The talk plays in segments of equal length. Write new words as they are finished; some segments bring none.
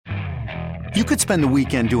You could spend the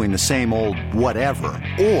weekend doing the same old whatever,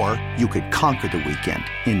 or you could conquer the weekend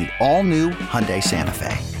in the all-new Hyundai Santa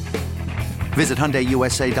Fe. Visit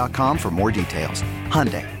HyundaiUSA.com for more details.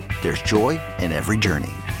 Hyundai, there's joy in every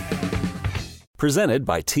journey. Presented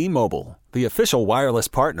by T-Mobile, the official wireless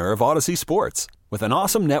partner of Odyssey Sports. With an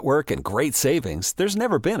awesome network and great savings, there's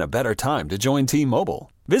never been a better time to join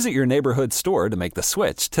T-Mobile. Visit your neighborhood store to make the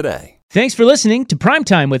switch today. Thanks for listening to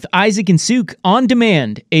Primetime with Isaac and Suke on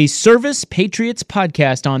Demand, a Service Patriots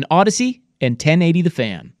podcast on Odyssey and 1080 The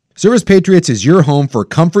Fan. Service Patriots is your home for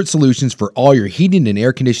comfort solutions for all your heating and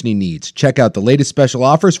air conditioning needs. Check out the latest special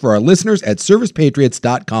offers for our listeners at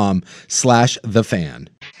servicepatriots.com/thefan.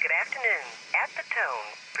 Good afternoon. At the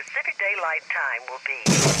tone, Pacific Daylight Time will be...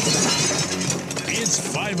 It's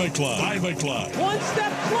 5 o'clock. 5 o'clock. One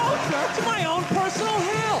step closer to my own personal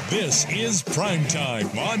hell. This is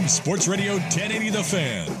Primetime on Sports Radio 1080 The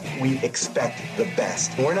Fan. We expect the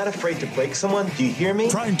best. We're not afraid to break someone. Do you hear me?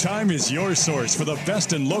 Primetime is your source for the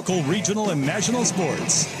best in local, regional, and national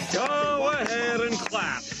sports. Go ahead and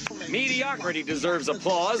clap. Mediocrity deserves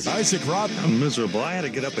applause. Isaac Robb. I'm miserable. I had to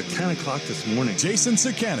get up at 10 o'clock this morning. Jason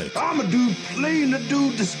Suke. I'm a dude playing a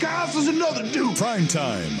dude disguised as another dude.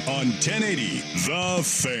 Primetime on 1080 The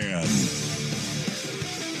Fan.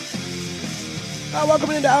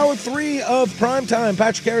 Welcome into Hour 3 of Primetime.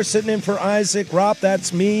 Patrick Harris sitting in for Isaac. Rob,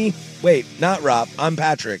 that's me. Wait, not Rob. I'm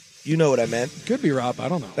Patrick. You know what I meant. Could be Rob. I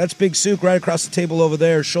don't know. That's Big Suke right across the table over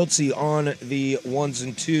there. Schultze on the ones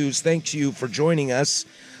and twos. Thank you for joining us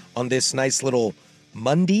on this nice little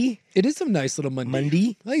Monday. It is a nice little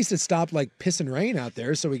Monday. At least it stopped like piss and rain out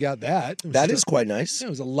there, so we got that. That is quite nice. It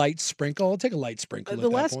was a light sprinkle. I'll take a light sprinkle at the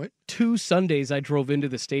that last point. 2 Sundays I drove into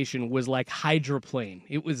the station was like hydroplane.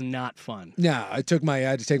 It was not fun. Yeah, I had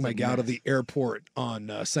to take my gal to the airport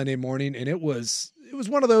on Sunday morning, and it was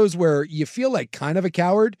one of those where you feel like kind of a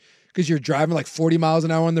coward because you're driving like 40 miles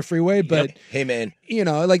an hour on the freeway, but yep. Hey man, and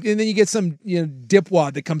then you get some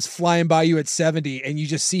dipwad that comes flying by you at 70 and you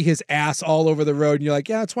just see his ass all over the road and you're like,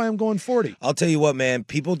 yeah, that's why I'm going 40. I'll tell you what, man,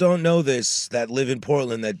 people don't know this that live in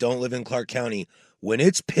Portland, that don't live in Clark County. When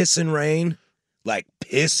it's pissing rain,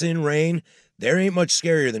 there ain't much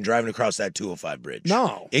scarier than driving across that 205 bridge.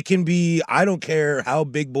 No. It can be, I don't care how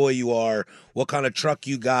big boy you are, what kind of truck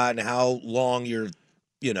you got, and how long your,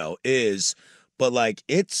 is, but like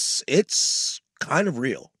it's kind of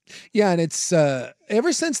real. Yeah, and it's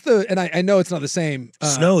ever since I know it's not the same.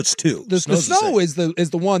 Snow, it's two. The snow is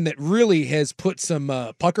the one that really has put some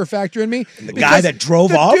pucker factor in me. And the guy that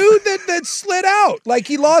drove off? The dude that slid out. Like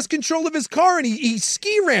he lost control of his car and he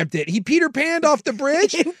ski ramped it. He Peter Panned off the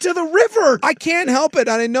bridge. Into the river. I can't help it.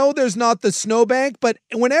 And I know there's not the snowbank, but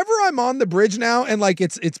whenever I'm on the bridge now and like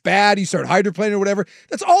it's bad, you start hydroplaning or whatever,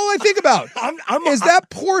 that's all I think about. That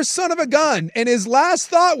poor son of a gun. And his last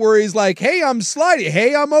thought where he's like, hey, I'm sliding.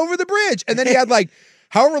 Hey, I'm over the bridge. And then he had like,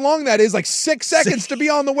 however long that is, like 6 seconds to be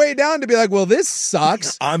on the way down to be like, well, this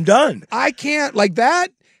sucks. I'm done. I can't. Like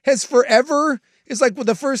that has forever. It's like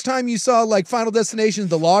the first time you saw like Final Destination,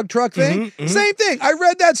 the log truck thing. Mm-hmm. Same thing. I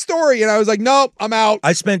read that story and I was like, nope, I'm out.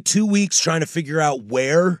 I spent 2 weeks trying to figure out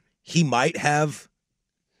where he might have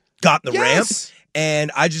got the ramp.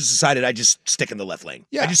 And I just decided I just stick in the left lane.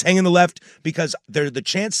 Yeah. I just hang in the left because the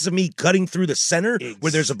chances of me cutting through the center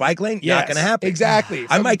where there's a bike lane, not going to happen. Exactly.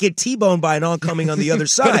 I might get T-boned by an oncoming on the other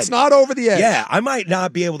side. But it's not over the edge. Yeah, I might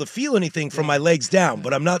not be able to feel anything from my legs down,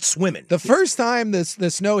 but I'm not swimming. The first time the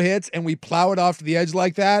snow hits and we plow it off to the edge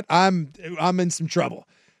like that, I'm in some trouble.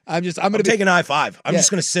 I'm taking I-5. I'm just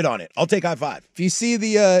going to sit on it. I'll take I-5. If you see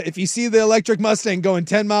the electric Mustang going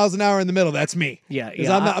 10 miles an hour in the middle, that's me. Yeah.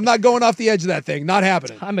 I'm not going off the edge of that thing. Not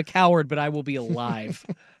happening. I'm a coward, but I will be alive.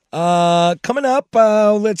 Coming up,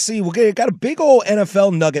 let's see. Got a big old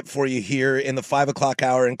NFL nugget for you here in the 5 o'clock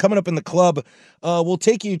hour. And coming up in the club, we'll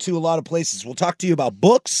take you to a lot of places. We'll talk to you about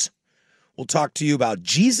books. We'll talk to you about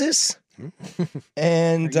Jesus.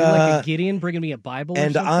 And are you like a Gideon bringing me a Bible?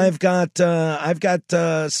 And I've got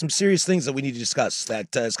some serious things that we need to discuss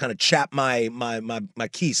that has kind of chapped my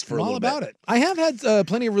keys for a little bit. All about it. I have had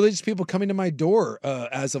plenty of religious people coming to my door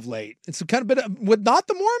as of late. It's kind of been with not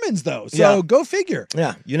the Mormons though. So go figure.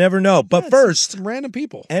 Yeah, you never know. But first, some random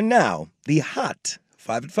people. And now the hot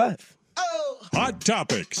 5 at 5. Hot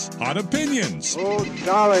topics, hot opinions. Oh,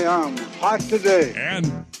 golly, I'm hot today.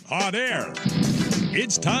 And hot air.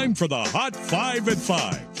 It's time for the Hot 5 at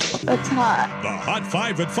 5. That's hot. The Hot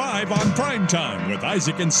 5 at 5 on Primetime with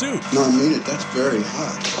Isaac and Suke. No, I mean it. That's very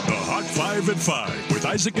hot. The Hot 5 at 5 with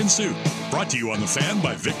Isaac and Suke. Brought to you on The Fan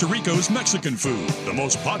by Victor Rico's Mexican Food, the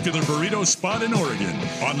most popular burrito spot in Oregon.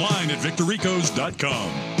 Online at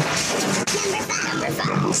victorricos.com.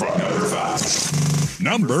 Number five.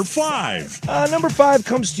 Number 5. Number 5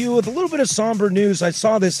 comes to you with a little bit of somber news. I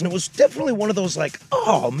saw this, and it was definitely one of those like,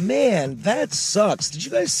 oh, man, that sucks. Did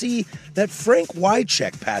you guys see that Frank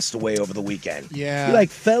Wycheck passed away over the weekend? Yeah. He,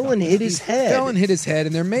 fell and hit his head. Fell and hit his head,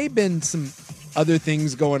 and there may have been some other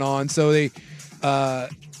things going on. So they,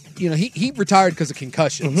 he retired because of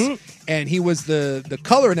concussions, and he was the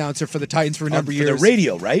color announcer for the Titans for a number of years. For the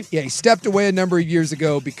radio, right? Yeah, he stepped away a number of years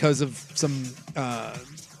ago because of some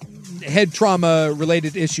head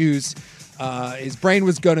trauma-related issues. His brain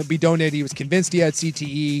was going to be donated. He was convinced he had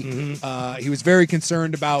CTE. He was very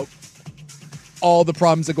concerned about all the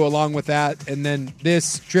problems that go along with that, and then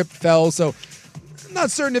this trip fell. So I'm not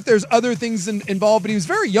certain if there's other things involved, but he was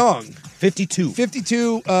very young. 52.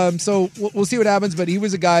 So we'll see what happens, but he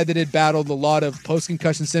was a guy that had battled a lot of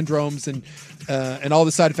post-concussion syndromes and all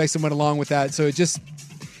the side effects that went along with that. So it just,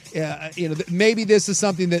 maybe this is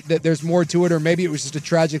something that there's more to it, or maybe it was just a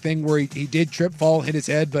tragic thing where he did trip, fall, hit his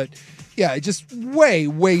head, but yeah, just way,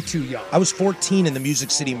 way too young. I was 14 in the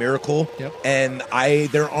Music City Miracle, and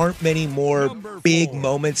there aren't many more big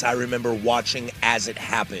moments I remember watching as it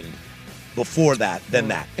happened before that than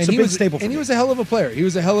that. And it's a big staple for me. He was a hell of a player. He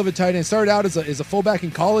was a hell of a tight end. Started out as a fullback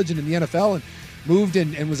in college and in the NFL, and moved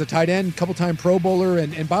and was a tight end, couple-time Pro Bowler,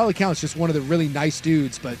 and by all accounts, just one of the really nice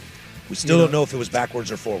dudes. But we still don't know if it was backwards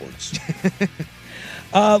or forwards.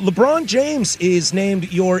 LeBron James is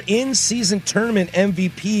named your in-season tournament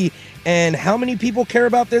MVP, and how many people care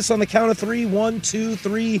about this on the count of 3? 1, 2,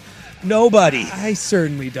 3. Nobody. I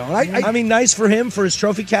certainly don't. I mean, nice for him for his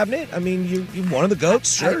trophy cabinet. I mean, you're one of the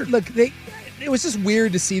GOATs, sure. It was just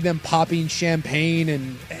weird to see them popping champagne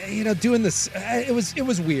and doing this. It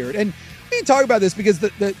was weird. And we can talk about this because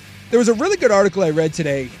there was a really good article I read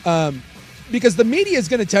today. Because the media is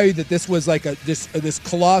going to tell you that this was like this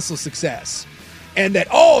colossal success, and that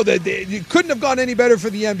it couldn't have gone any better for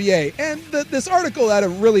the NBA. And this article had a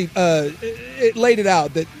really it laid it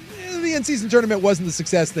out that the in-season tournament wasn't the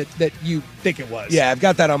success that you think it was. Yeah, I've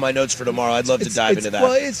got that on my notes for tomorrow. I'd love to dive into that.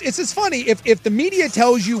 Well, it's just funny if the media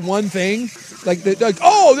tells you one thing,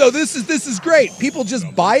 oh no, this is great. People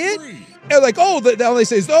just buy it. And all they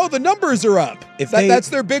say is, the numbers are up. That's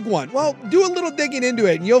their big one. Well, do a little digging into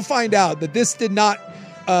it, and you'll find out that this did not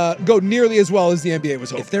go nearly as well as the NBA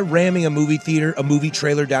was hoping. If they're ramming a movie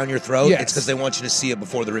trailer down your throat, it's because they want you to see it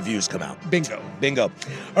before the reviews come out. Bingo.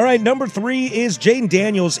 All right, number 3 is Jaden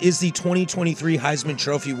Daniels is the 2023 Heisman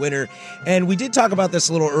Trophy winner. And we did talk about this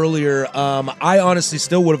a little earlier. I honestly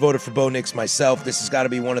still would have voted for Bo Nix myself. This has got to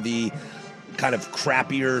be one of the kind of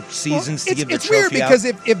crappier seasons to give the trophy out. It's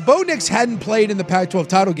weird because if Bo Nix hadn't played in the Pac-12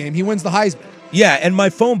 title game, he wins the Heisman. Yeah, and my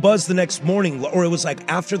phone buzzed the next morning, or it was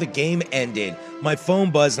after the game ended, my phone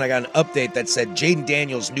buzzed and I got an update that said Jaden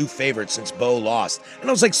Daniels new favorite since Bo lost. And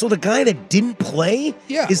I was like, so the guy that didn't play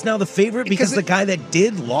is now the favorite because the guy that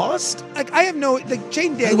did lost? I have no,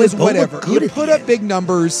 Jaden Daniels, whatever. You put up big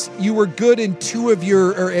numbers. You were good in two of your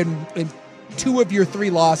 3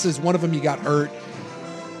 losses. One of them you got hurt.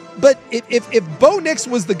 But if Bo Nix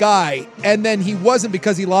was the guy and then he wasn't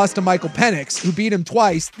because he lost to Michael Penix, who beat him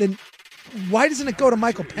twice, then why doesn't it go to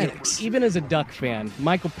Michael Penix? Even as a Duck fan,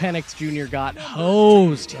 Michael Penix Jr. got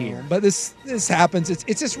hosed here. But this happens.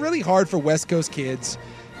 It's just really hard for West Coast kids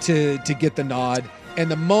to get the nod. And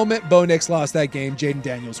the moment Bo Nix lost that game, Jaden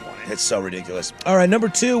Daniels won it. It's so ridiculous. All right, number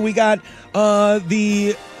 2, we got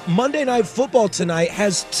the Monday Night Football tonight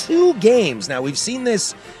has 2 games. Now, we've seen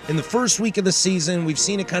this in the first week of the season. We've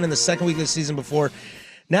seen it kind of in the second week of the season before.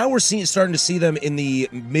 Now we're starting to see them in the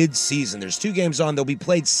mid-season. There's 2 games on. They'll be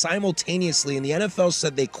played simultaneously, and the NFL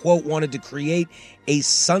said they, quote, wanted to create a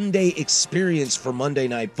Sunday experience for Monday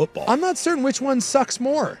Night Football. I'm not certain which one sucks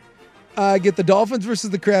more. I get the Dolphins versus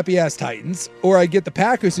the crappy-ass Titans, or I get the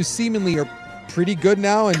Packers, who seemingly are pretty good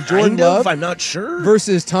now, and Jordan Love, I'm not sure,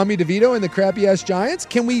 versus Tommy DeVito and the crappy-ass Giants.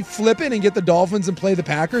 Can we flip it and get the Dolphins and play the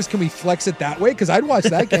Packers? Can we flex it that way? Because I'd watch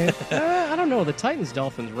that game. I don't know. The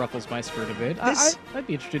Titans-Dolphins ruffles my skirt a bit. I'd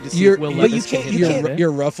be interested to see if Will Levis can hit that bit.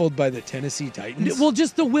 You're ruffled by the Tennessee Titans? Well,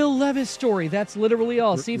 just the Will Levis story. That's literally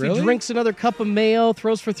all. See if he drinks another cup of mayo,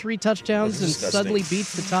 throws for 3 touchdowns, and suddenly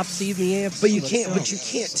beats the top seed in the AFC. But you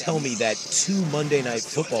can't tell me that 2 Monday Night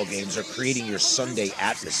Football games are creating your Sunday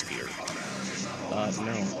atmosphere.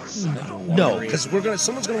 No, because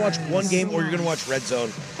someone's gonna watch one game, or you're gonna watch Red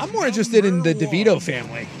Zone. I'm more interested in the DeVito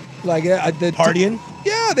family, partying.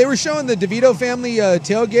 Yeah, they were showing the DeVito family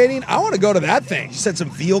tailgating. I want to go to that thing. You said some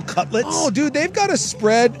veal cutlets. Oh, dude, they've got a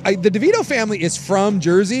spread. The DeVito family is from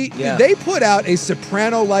Jersey. Yeah. They put out a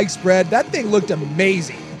Soprano-like spread. That thing looked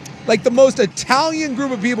amazing, like the most Italian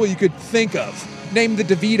group of people you could think of, named the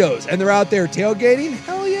DeVitos, and they're out there tailgating.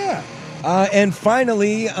 Hell yeah. And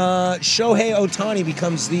finally, Shohei Ohtani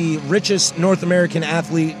becomes the richest North American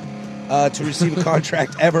athlete to receive a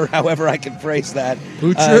contract ever, however I can phrase that.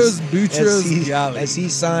 As he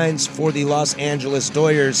signs for the Los Angeles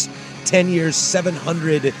Dodgers, 10 years,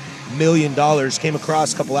 $700 million. Came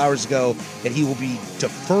across a couple hours ago that he will be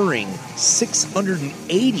deferring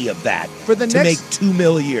 680 of that to make $2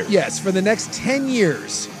 million a year. Yes, for the next 10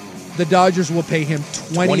 years, the Dodgers will pay him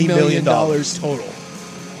 $20 million total.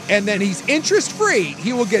 And then he's interest-free.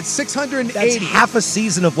 He will get $680. That's half a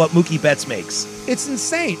season of what Mookie Betts makes. It's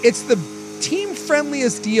insane. It's the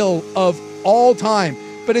team-friendliest deal of all time.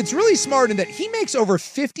 But it's really smart in that he makes over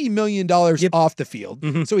 $50 million off the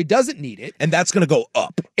field, so he doesn't need it. And that's going to go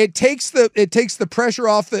up. It takes the pressure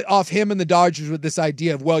off him and the Dodgers with this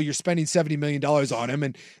idea of, well, you're spending $70 million on him,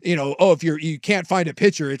 and if you can't find a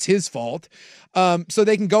pitcher, it's his fault. So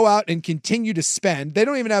they can go out and continue to spend. They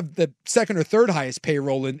don't even have the second or third highest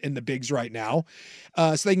payroll in the bigs right now.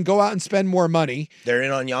 So they can go out and spend more money. They're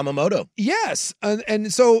in on Yamamoto. Yes.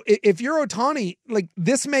 And so if you're Ohtani,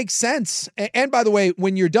 this makes sense. And by the way,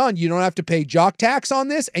 when you're done, you don't have to pay jock tax on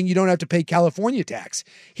this, and you don't have to pay California tax.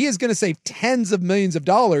 He is going to save tens of millions of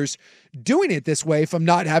dollars doing it this way from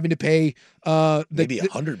not having to pay maybe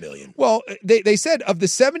 $100 million. Well, they said of the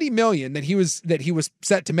 $70 million that he was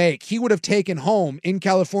set to make, he would have taken home in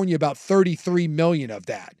California about $33 million of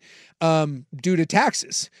that due to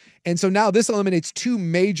taxes. And so now this eliminates two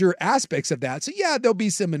major aspects of that. So yeah, there'll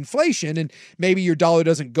be some inflation and maybe your dollar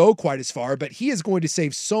doesn't go quite as far, but he is going to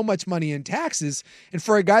save so much money in taxes. And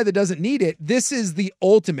for a guy that doesn't need it, this is the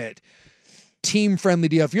ultimate team-friendly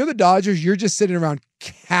deal. If you're the Dodgers, you're just sitting around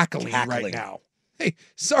cackling right now. Hey,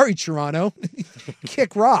 sorry, Toronto.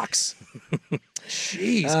 Kick rocks.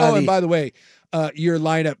 Jeez. And by the way, your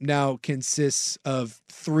lineup now consists of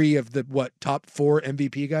 3 of the top 4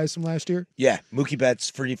 MVP guys from last year? Yeah, Mookie Betts,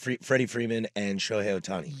 Freddie Freeman, and Shohei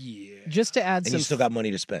Ohtani. Yeah. Just to add and you still got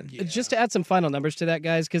money to spend. Yeah. Just to add some final numbers to that,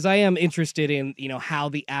 guys, because I am interested in how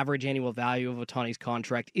the average annual value of Ohtani's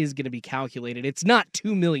contract is going to be calculated. It's not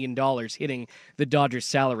 $2 million hitting the Dodgers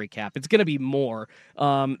salary cap. It's going to be more.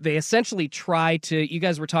 They essentially try to. You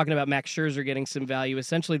guys were talking about Max Scherzer getting some value.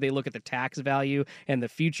 Essentially, they look at the tax value and the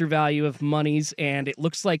future value of monies, and it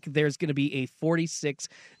looks like there's going to be a $46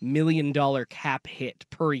 million cap hit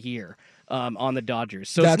per year on the Dodgers.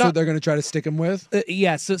 So that's what they're going to try to stick him with?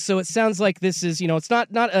 Yeah, so it sounds like this is, it's not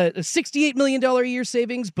a $68 million a year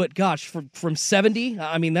savings, but gosh, from 70,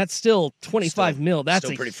 I mean, that's still 25 mil. That's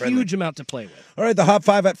a huge amount to play with. All right, the Hot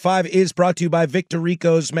 5 at 5 is brought to you by Victor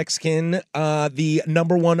Rico's Mexican, the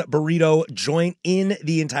 #1 burrito joint in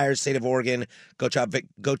the entire state of Oregon. Go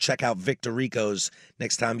check out Victor Rico's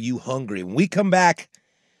next time you hungry. When we come back,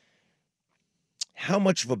 how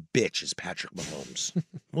much of a bitch is Patrick Mahomes?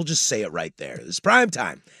 We'll just say it right there. This is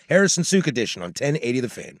Primetime, Harris and Suke edition on 1080 The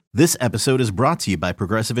Fan. This episode is brought to you by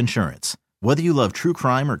Progressive Insurance. Whether you love true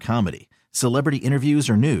crime or comedy, celebrity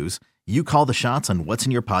interviews or news, you call the shots on what's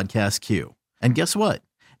in your podcast queue. And guess what?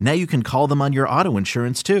 Now you can call them on your auto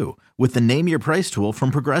insurance too with the Name Your Price tool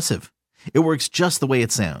from Progressive. It works just the way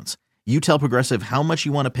it sounds. You tell Progressive how much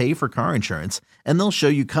you want to pay for car insurance, and they'll show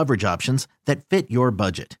you coverage options that fit your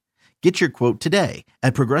budget. Get your quote today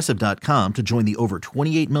at Progressive.com to join the over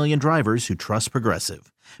 28 million drivers who trust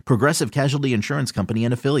Progressive. Progressive Casualty Insurance Company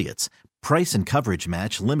and Affiliates. Price and coverage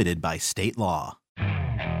match limited by state law.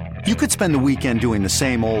 You could spend the weekend doing the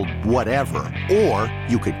same old whatever, or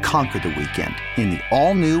you could conquer the weekend in the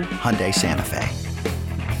all-new Hyundai Santa Fe.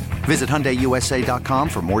 Visit HyundaiUSA.com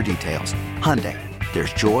for more details. Hyundai,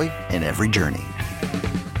 there's joy in every journey.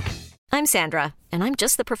 I'm Sandra, and I'm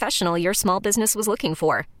just the professional your small business was looking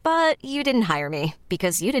for. But you didn't hire me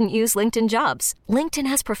because you didn't use LinkedIn Jobs. LinkedIn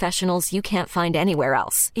has professionals you can't find anywhere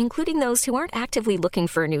else, including those who aren't actively looking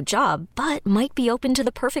for a new job, but might be open to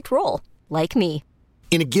the perfect role, like me.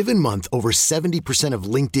 In a given month, over 70% of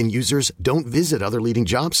LinkedIn users don't visit other leading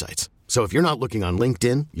job sites. So if you're not looking on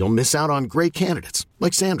LinkedIn, you'll miss out on great candidates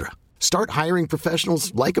like Sandra. Start hiring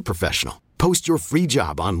professionals like a professional. Post your free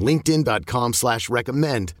job on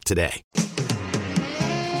linkedin.com/recommend today.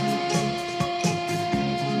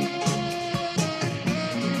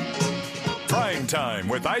 Prime Time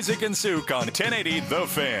with Isaac and Suke on 1080 The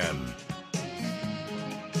Fan.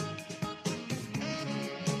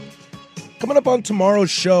 Coming up on tomorrow's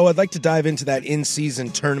show, I'd like to dive into that in-season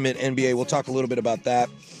tournament NBA. We'll talk a little bit about that.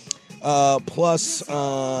 Plus,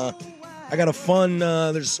 I got a fun,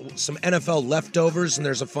 there's some NFL leftovers, and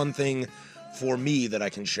there's a fun thing for me that I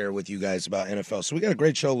can share with you guys about NFL. So we got a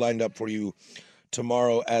great show lined up for you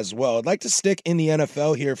tomorrow as well. I'd like to stick in the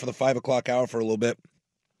NFL here for the 5 o'clock hour for a little bit.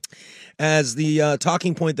 as the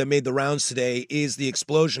talking point that made the rounds today is the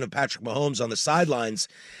explosion of Patrick Mahomes on the sidelines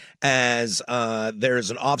as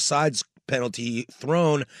there's an offsides penalty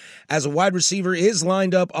thrown as a wide receiver is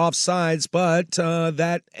lined up offsides, but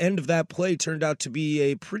that end of that play turned out to be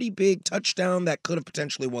a pretty big touchdown that could have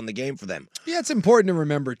potentially won the game for them. Yeah, it's important to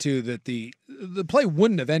remember, too, that the play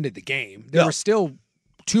wouldn't have ended the game. There were still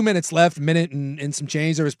 2 minutes left, minute and some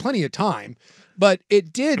change. There was plenty of time, but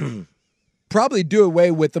it did probably do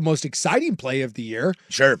away with the most exciting play of the year.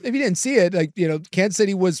 Sure. If you didn't see it, Kansas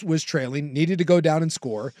City was trailing, needed to go down and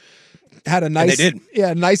score. Had a nice,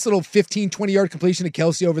 nice little 15, 20-yard completion to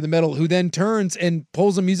Kelsey over the middle, who then turns and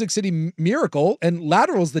pulls a Music City miracle and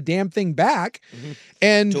laterals the damn thing back.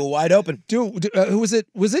 And to a wide open. Who was it?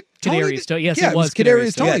 Was it Tony? Kadarius Toney. Yes, it was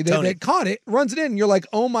Kadarius Toney. Yeah, They caught it, runs it in, and you're like,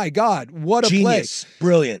 oh my God, what a Genius. play.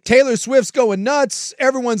 Brilliant. Taylor Swift's going nuts.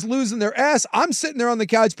 Everyone's losing their ass. I'm sitting there on the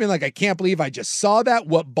couch being like, I can't believe I just saw that.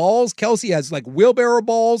 What balls. Kelsey has like wheelbarrow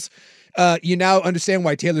balls. You now understand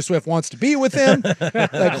why Taylor Swift wants to be with him.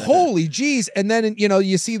 Like, holy geez. And then,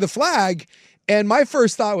 you see the flag, and my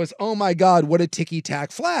first thought was, oh my God, what a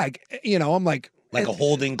ticky-tack flag. I'm like a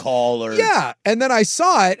holding call or... Yeah. And then I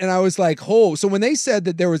saw it, and I was like, oh. So when they said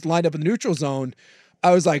that there was lined up in the neutral zone,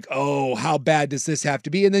 I was like, oh, how bad does this have to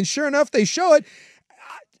be? And then sure enough, they show it.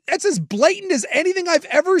 It's as blatant as anything I've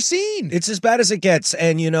ever seen. It's as bad as it gets.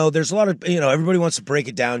 And, there's a lot of, everybody wants to break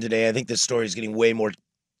it down today. I think this story is getting way more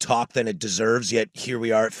talk than it deserves, yet here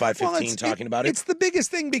we are at 5:15 talking about it. It's the biggest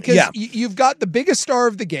thing because you've got the biggest star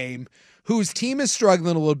of the game whose team is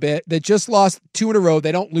struggling a little bit, that just lost 2 in a row.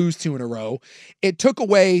 They don't lose 2 in a row. It took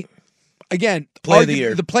away, again,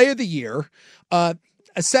 the play of the year,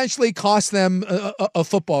 essentially cost them a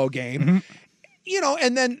football game.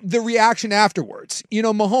 And then the reaction afterwards.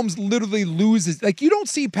 Mahomes literally loses. Like, you don't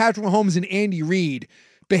see Patrick Mahomes and Andy Reid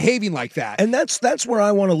behaving like that. And that's where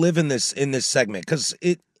I want to live in this segment, because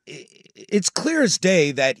it's clear as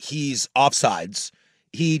day that he's offsides.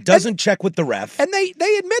 He doesn't check with the ref. And they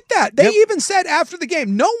admit that. They even said after the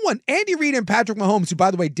game, Andy Reid and Patrick Mahomes, who,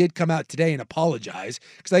 by the way, did come out today and apologize,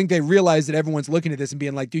 because I think they realized that everyone's looking at this and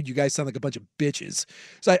being like, dude, you guys sound like a bunch of bitches.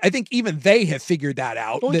 So I think even they have figured that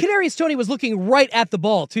out. Well, Kadarius Toney was looking right at the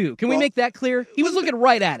ball, too. Can we make that clear? He was looking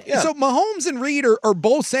right at it. Yeah. So Mahomes and Reid are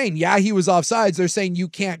both saying, yeah, he was offsides. They're saying you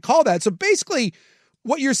can't call that. So basically,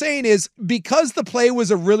 what you're saying is, because the play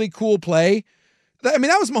was a really cool play, I mean,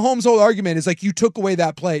 that was Mahomes' whole argument, is like, you took away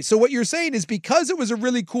that play. So what you're saying is, because it was a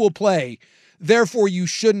really cool play, therefore you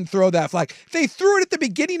shouldn't throw that flag. They threw it at the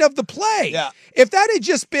beginning of the play. Yeah. If that had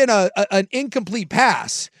just been an incomplete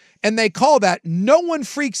pass and they call that, no one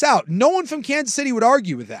freaks out. No one from Kansas City would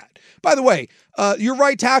argue with that. By the way, your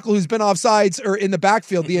right tackle, who's been offsides or in the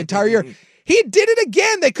backfield the entire year, he did it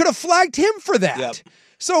again. They could have flagged him for that. Yep.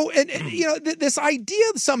 So, and this idea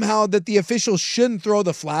somehow that the officials shouldn't throw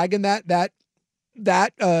the flag in that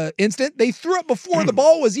instant, they threw it before the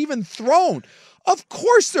ball was even thrown. Of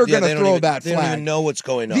course they're going to throw that flag. They don't even know what's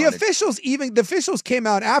going on. The officials came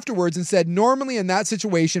out afterwards and said, normally in that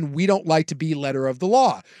situation, we don't like to be letter of the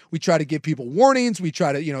law. We try to give people warnings. We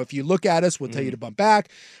try to, if you look at us, we'll tell you to bump back.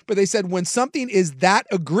 But they said, when something is that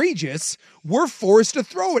egregious, we're forced to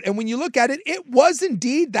throw it. And when you look at it, it was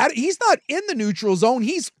indeed that. He's not in the neutral zone.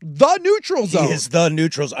 He's the neutral zone. He is the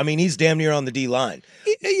neutral zone. I mean, he's damn near on the D line.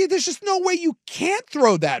 There's just no way you can't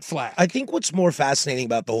throw that flag. I think what's more fascinating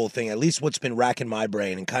about the whole thing, at least what's been racking my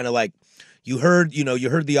brain, and kind of like you heard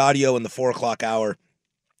the audio in the 4 o'clock hour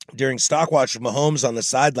during Stockwatch of Mahomes on the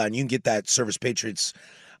sideline. You can get that Service Patriots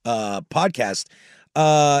podcast.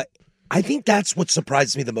 I think that's what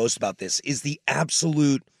surprises me the most about this is the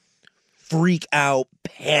absolute freak out,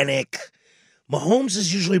 panic. Mahomes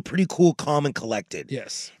is usually pretty cool, calm, and collected.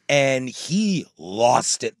 Yes. And he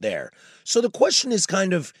lost it there. So the question is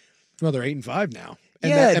kind of... Well, they're 8-5 now.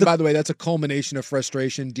 And by the way, that's a culmination of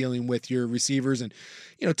frustration dealing with your receivers. And,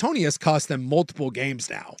 Toney has cost them multiple games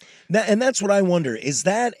now. And that's what I wonder. Is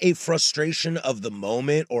that a frustration of the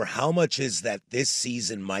moment, or how much is that this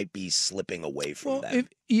season might be slipping away from them?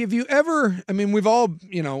 If you ever, I mean, we've all,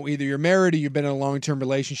 either you're married or you've been in a long-term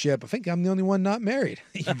relationship. I think I'm the only one not married.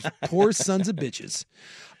 You poor sons of bitches.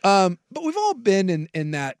 But we've all been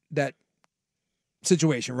in that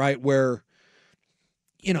situation, right? Where,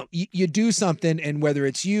 you do something, and whether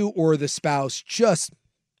it's you or the spouse just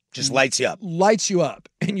lights you up,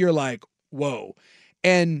 and you're like, whoa.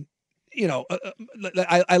 And,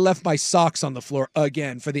 I left my socks on the floor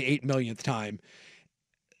again for the 8 millionth time.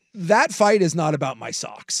 That fight is not about my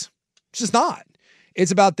socks. It's just not.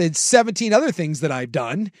 It's about the 17 other things that I've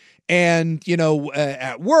done, and,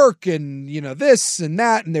 at work, and, this and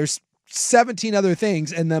that, and there's 17 other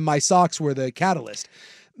things, and then my socks were the catalyst.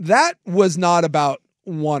 That was not about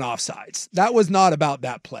one offsides. That was not about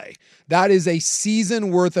that play. That is a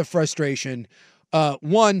season worth of frustration.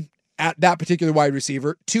 One, at that particular wide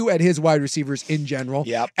receiver. Two, at his wide receivers in general.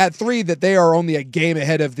 Yep. At three, that they are only a game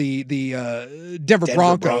ahead of the Denver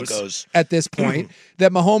Broncos at this point.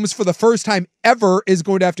 That Mahomes, for the first time ever, is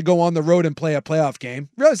going to have to go on the road and play a playoff game.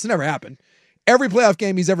 Really, this has never happened. Every playoff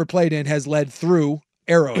game he's ever played in has led through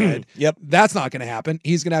Arrowhead. Yep. That's not going to happen.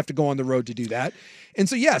 He's going to have to go on the road to do that. And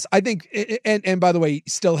so, yes, I think, and by the way, he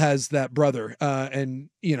still has that brother, and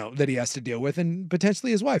that he has to deal with, and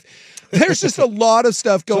potentially his wife. There's just a lot of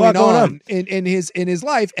stuff going on in his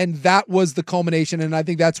life, and that was the culmination. And I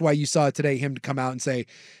think that's why you saw today him come out and say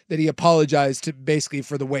that he apologized basically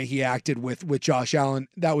for the way he acted with Josh Allen.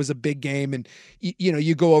 That was a big game, and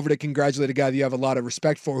you go over to congratulate a guy that you have a lot of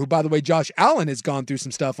respect for, who, by the way, Josh Allen has gone through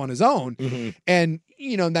some stuff on his own, and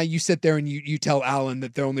now you sit there and you tell Allen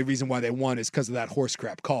that the only reason why they won is because of that horse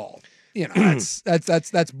crap call.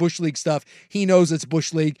 That's Bush League stuff. He knows it's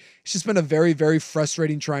Bush League. It's just been a very, very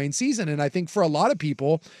frustrating, trying season. And I think for a lot of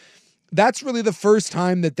people, that's really the first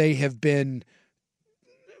time that they have been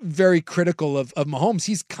very critical of Mahomes.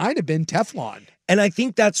 He's kind of been Teflon. And I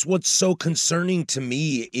think that's what's so concerning to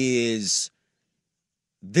me is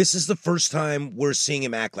this is the first time we're seeing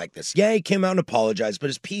him act like this. Yeah, he came out and apologized, but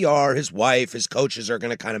his PR, his wife, his coaches are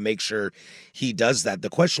going to kind of make sure he does that. The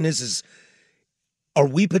question is are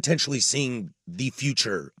we potentially seeing the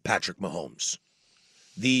future Patrick Mahomes?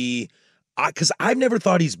 Because I've never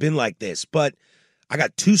thought he's been like this, but I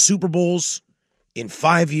got 2 Super Bowls in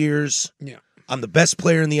 5 years. Yeah. I'm the best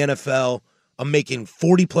player in the NFL. I'm making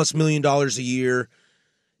 $40+ million a year.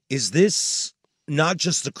 Is this not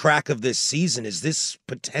just the crack of this season? Is this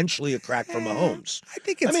potentially a crack for Mahomes? I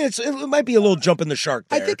think it might be a little jump in the shark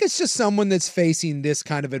there. I think it's just someone that's facing this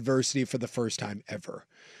kind of adversity for the first time ever.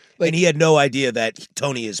 And he had no idea that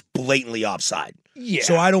Tony is blatantly offside. Yeah.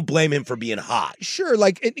 So I don't blame him for being hot. Sure,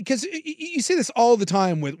 because you see this all the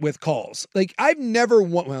time with calls. Like, I've never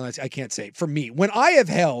I can't say for me. When I have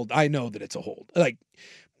held, I know that it's a hold.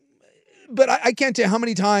 But I can't tell you how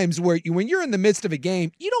many times when you're in the midst of a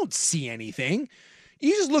game, you don't see anything.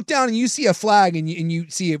 You just look down and you see a flag and you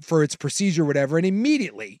see it for its procedure or whatever, and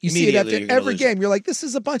immediately see it after every game. You're like, this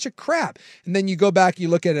is a bunch of crap. And then you go back, you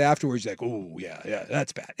look at it afterwards, you're like, oh, yeah,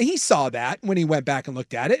 that's bad. And he saw that when he went back and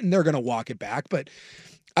looked at it, and they're going to walk it back. But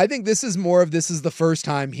I think this is the first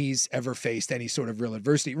time he's ever faced any sort of real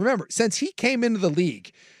adversity. Remember, since he came into the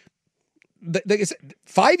league,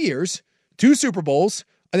 5 years, 2 Super Bowls,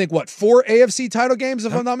 I think 4 AFC title games,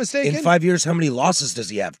 if I'm not mistaken. In 5 years, how many losses does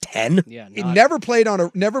he have? 10? Yeah, he never played in a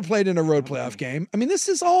road playoff game. I mean, this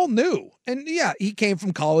is all new. And yeah, he came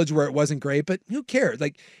from college where it wasn't great, but who cares?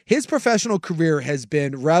 Like, his professional career has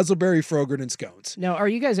been razzleberry, Frogurt, and scones. Now, are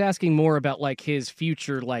you guys asking more about his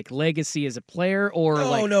future legacy as a player, or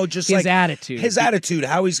just his attitude? His attitude,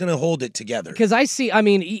 how he's going to hold it together. Because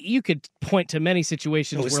you could point to many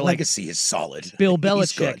situations his where legacy is solid. Bill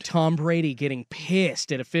Belichick, Tom Brady getting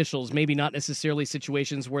pissed at officials, maybe not necessarily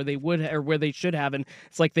situations where they would or where they should have, and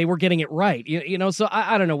it's like they were getting it right. So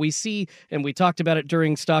I don't know. We see, and we talked about it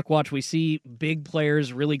during Stock Watch, we see big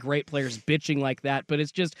players, really great players bitching like that, but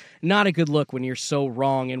it's just not a good look when you're so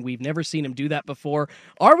wrong, and we've never seen him do that before.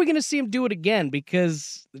 Are we going to see him do it again?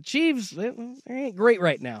 Because the Chiefs, they ain't great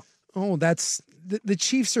right now. Oh, that's the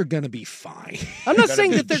Chiefs are going to be fine. I'm not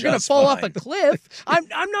saying that they're going to fall off a cliff.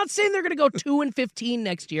 I'm not saying they're going to go 2-15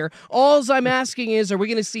 next year. All I'm asking is, are we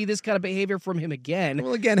going to see this kind of behavior from him again?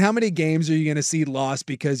 Well, again, how many games are you going to see lost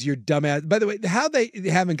because you're dumbass? By the way, how they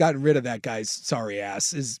haven't gotten rid of that guy's sorry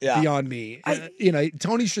ass is beyond me.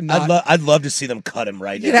 Tony should not. I'd love to see them cut him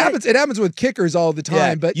right now. It happens with kickers all the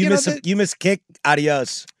time. But you miss kick,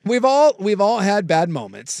 adios. We've all had bad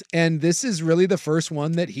moments, and this is really the first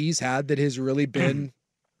one that he's had that has really been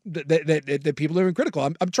that people have been critical.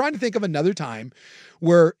 I'm trying to think of another time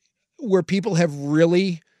where people have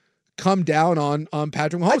really come down on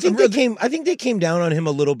Patrick Mahomes. I think they came down on him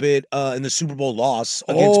a little bit in the Super Bowl loss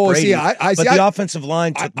against Brady. But the offensive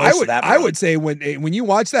line took most of that. I would say when you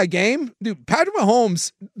watch that game, dude, Patrick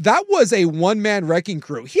Mahomes, that was a one-man wrecking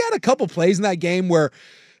crew. He had a couple plays in that game where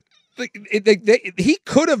he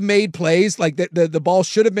could have made plays like the ball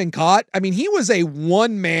should have been caught. I mean, he was a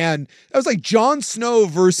one man. That was like Jon Snow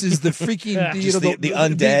versus the freaking the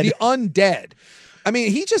undead. The undead. I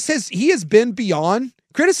mean, he has been beyond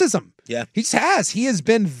criticism. Yeah. He has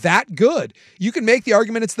been that good. You can make the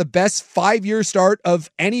argument it's the best 5-year start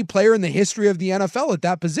of any player in the history of the NFL at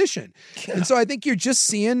that position. Yeah. And so I think you're just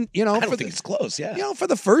seeing, I don't think it's close, yeah. For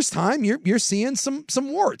the first time, you're seeing some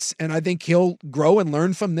warts. And I think he'll grow and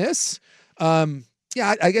learn from this.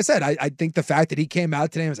 Yeah, like I said, I think the fact that he came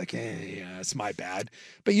out today, I was like, yeah, it's my bad.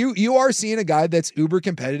 But you are seeing a guy that's uber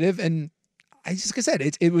competitive, and like I said,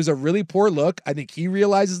 it was a really poor look. I think he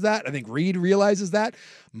realizes that. I think Reed realizes that.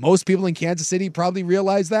 Most people in Kansas City probably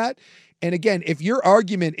realize that. And again, if your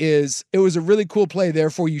argument is it was a really cool play,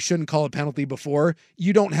 therefore you shouldn't call a penalty before,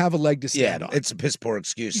 you don't have a leg to stand on. It's a piss poor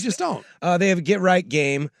excuse. You just don't. They have a get-right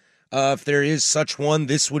game. If there is such one,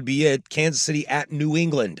 this would be it. Kansas City at New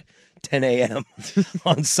England, 10 a.m.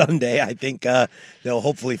 on Sunday. I think they'll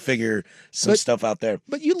hopefully figure some stuff out there.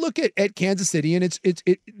 But you look at Kansas City, and it's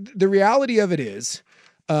the reality of it is,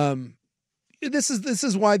 this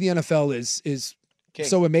is why the NFL is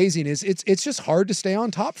so amazing. Is it's just hard to stay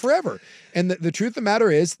on top forever. And the truth of the matter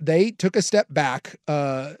is, they took a step back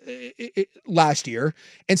last year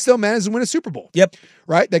and still managed to win a Super Bowl. Yep.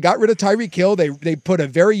 Right? They got rid of Tyreek Hill. They put a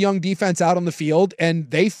very young defense out on the field, and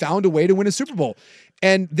they found a way to win a Super Bowl.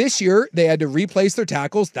 And this year, they had to replace their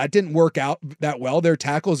tackles. That didn't work out that well. Their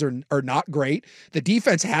tackles are not great. The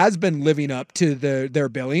defense has been living up to their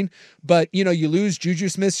billing. But, you lose Juju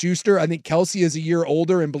Smith-Schuster. I think Kelsey is a year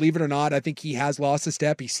older, and believe it or not, I think he has lost a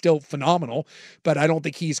step. He's still phenomenal, but I don't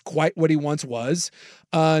think he's quite what he once was.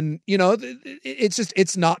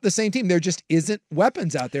 It's not the same team. There just isn't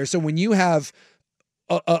weapons out there. So when you have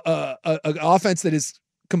an offense that is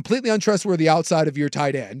completely untrustworthy outside of your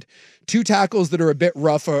tight end, two tackles that are a bit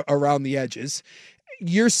rough around the edges,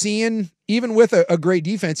 you're seeing, even with a great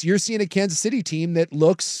defense, you're seeing a Kansas City team that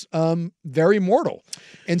looks very mortal.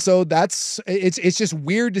 And so it's just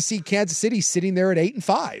weird to see Kansas City sitting there at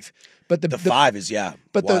 8-5. But the 5 is wild.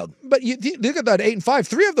 But you look at that 8-5,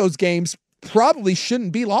 3 of those games probably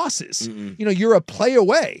shouldn't be losses. Mm-mm. You're a play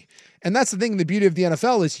away. And that's the thing, the beauty of the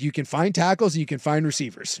NFL is you can find tackles and you can find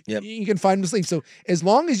receivers. Yep. You can find them asleep. So as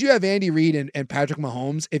long as you have Andy Reid and Patrick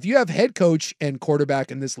Mahomes, if you have head coach and quarterback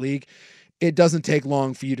in this league, it doesn't take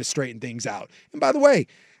long for you to straighten things out. And by the way,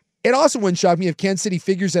 it also wouldn't shock me if Kansas City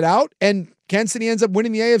figures it out and Kansas City ends up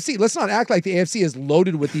winning the AFC. Let's not act like the AFC is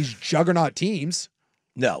loaded with these juggernaut teams.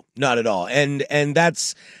 No, not at all. And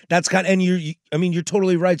that's kind of, and you're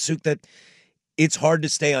totally right, Suke, that it's hard to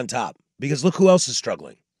stay on top because look who else is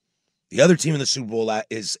struggling. The other team in the Super Bowl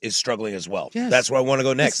is struggling as well. Yes. That's where I want to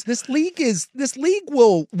go next. This league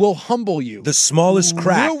will humble you. The smallest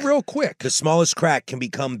crack, real quick. The smallest crack can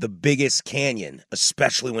become the biggest canyon,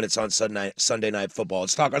 especially when it's on Sunday Night Football.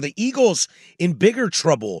 Let's talk. Are the Eagles in bigger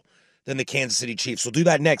trouble than the Kansas City Chiefs? We'll do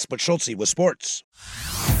that next. But Schultze with sports.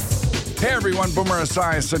 Hey everyone, Boomer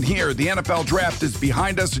Esiason here. The NFL Draft is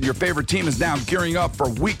behind us and your favorite team is now gearing up for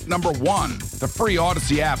week number 1. The free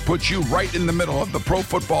Odyssey app puts you right in the middle of the pro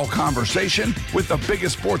football conversation with the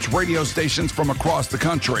biggest sports radio stations from across the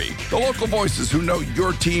country. The local voices who know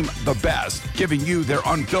your team the best, giving you their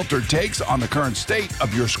unfiltered takes on the current state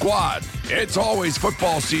of your squad. It's always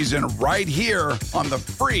football season right here on the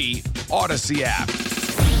free Odyssey app.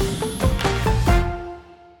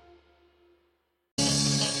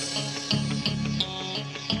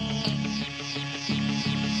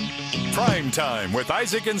 Primetime with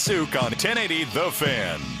Isaac and Suke on 1080 The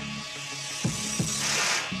Fan.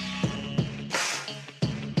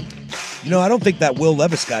 I don't think that Will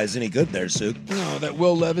Levis guy is any good there, Suke. No, that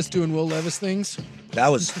Will Levis doing Will Levis things. That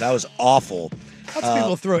was awful. Lots of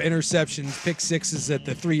people throw interceptions, pick sixes at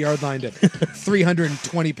the 3-yard line to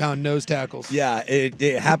 320-pound nose tackles. Yeah,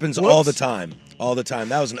 it happens all the time. All the time.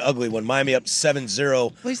 That was an ugly one. Miami up 7-0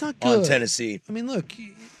 well, he's not good on Tennessee. I mean, look,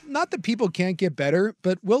 not that people can't get better,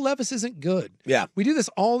 but Will Levis isn't good. Yeah. We do this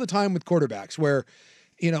all the time with quarterbacks where,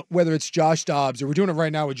 whether it's Josh Dobbs or we're doing it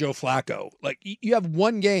right now with Joe Flacco, like you have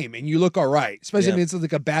one game and you look all right, especially if it's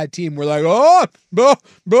like a bad team. We're like, and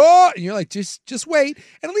you're like, just wait.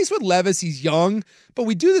 And at least with Levis, he's young, but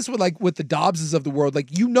we do this with the Dobbses of the world. Like,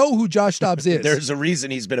 who Josh Dobbs is. There's a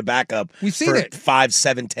reason he's been a backup. We've seen for it 5,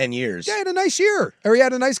 7, 10 years. Yeah, he had a nice year, or he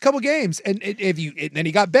had a nice couple games. And then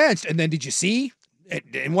he got benched. And then did you see?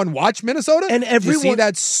 Anyone watch Minnesota? And everyone, did you see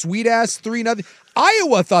that sweet ass 3-0.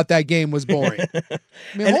 Iowa thought that game was boring. I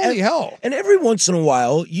mean, holy hell! And every once in a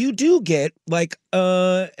while, you do get like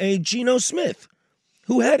a Geno Smith,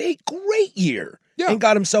 who had a great year and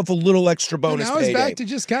got himself a little extra bonus. And now he's back to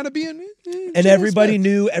just kind of being. And everybody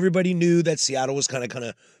knew that Seattle was kind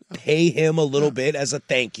of pay him a little bit as a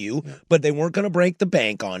thank you, but they weren't going to break the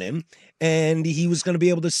bank on him. And he was going to be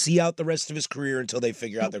able to see out the rest of his career until they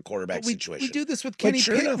figure out their quarterback situation. We do this with Kenny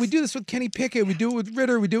Pickett. We do this with Kenny Pickett. We do it with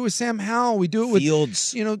Ritter. We do it with Sam Howell. We do it with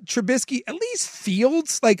Fields. Trubisky. At least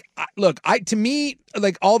Fields. Like, look, to me,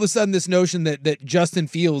 like all of a sudden, this notion that Justin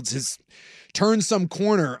Fields has turned some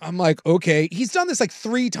corner. I'm like, okay, he's done this like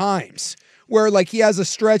 3 times where like he has a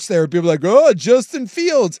stretch there. People are like, oh, Justin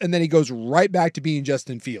Fields. And then he goes right back to being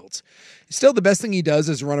Justin Fields. Still, the best thing he does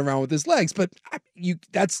is run around with his legs, but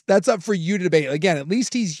that's up for you to debate. Again, at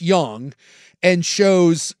least he's young and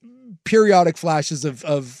shows periodic flashes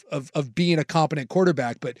of being a competent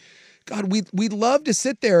quarterback. But God, we love to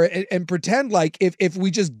sit there and pretend like if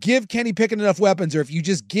we just give Kenny Pickett enough weapons, or if you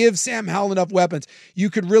just give Sam Howell enough weapons, you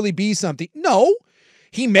could really be something. No,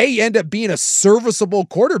 he may end up being a serviceable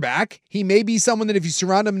quarterback. He may be someone that if you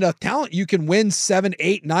surround him enough talent, you can win 7,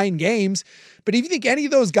 8, 9 games. But if you think any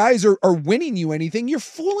of those guys are winning you anything, you're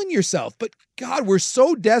fooling yourself. But God, we're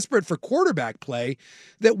so desperate for quarterback play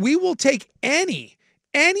that we will take any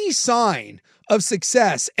sign of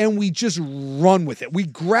success and we just run with it. We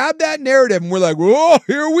grab that narrative and we're like, oh,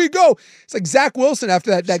 here we go. It's like Zach Wilson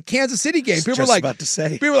after that Kansas City game. People were like,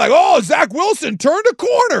 oh, Zach Wilson turned a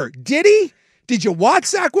corner. Did he? Did you watch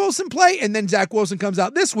Zach Wilson play? And then Zach Wilson comes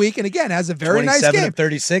out this week and again has a very nice game. 27 of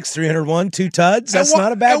 36, 301, 2 tuds. That's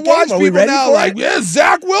not a bad game. Watch Are we ready now for like, it? yeah,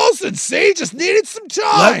 Zach Wilson, see, just needed some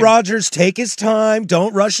time. Let Rodgers take his time.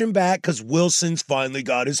 Don't rush him back because Wilson's finally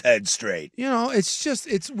got his head straight. You know,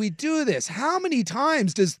 we do this. How many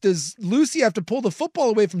times does Lucy have to pull the football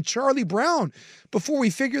away from Charlie Brown before we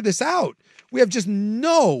figure this out? We have just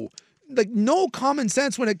no common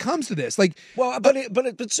sense when it comes to this. Like, well,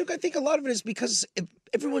 but Suke, I think a lot of it is because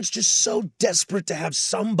everyone's just so desperate to have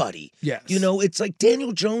somebody. Yes. You know, it's like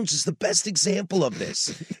Daniel Jones is the best example of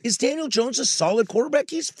this. Is Daniel Jones a solid quarterback?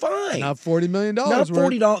 He's fine. Not $40 million. Not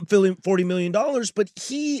 $40 million, but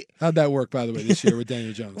he... How'd that work, by the way, this year with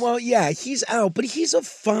Daniel Jones? Well, yeah, he's out, but he's a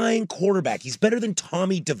fine quarterback. He's better than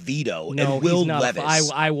Tommy DeVito and Will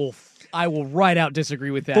Levis. I will right out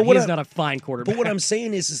disagree with that. He's not a fine quarterback. But what I'm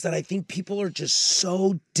saying is that I think people are just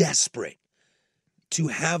so desperate to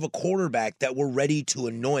have a quarterback that we're ready to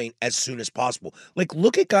anoint as soon as possible. Like,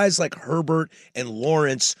 look at guys like Herbert and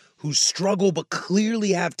Lawrence who struggle but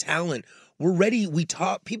clearly have talent. We're ready.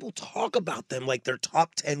 People talk about them like they're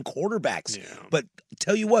top 10 quarterbacks. Yeah. But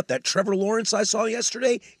tell you what, that Trevor Lawrence I saw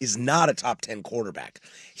yesterday is not a top 10 quarterback.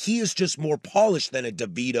 He is just more polished than a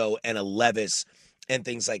DeVito and a Levis and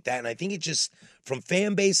things like that. And I think it just, from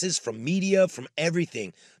fan bases, from media, from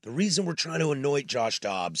everything, the reason we're trying to anoint Josh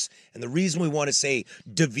Dobbs and the reason we want to say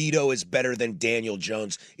DeVito is better than Daniel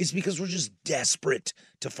Jones is because we're just desperate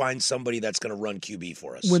to find somebody that's going to run QB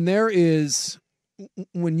for us.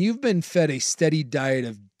 When you've been fed a steady diet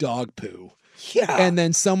of dog poo, yeah, and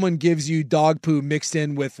then someone gives you dog poo mixed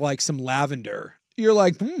in with like some lavender, you're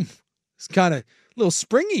like, it's kind of a little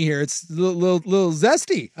springy here. It's a little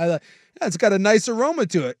zesty. It's got a nice aroma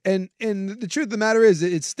to it. And the truth of the matter is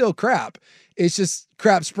it's still crap. It's just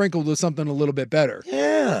crap sprinkled with something a little bit better.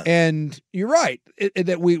 Yeah. And you're right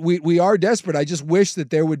that we are desperate. I just wish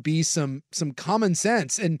that there would be some common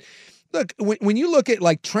sense. And look, when you look at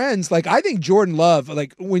like trends, like I think Jordan Love,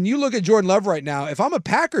 like when you look at Jordan Love right now, if I'm a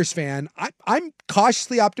Packers fan, I'm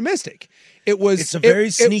cautiously optimistic. It's a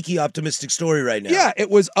very sneaky optimistic story right now. Yeah,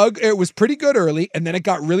 it was pretty good early, and then it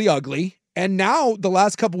got really ugly. And now the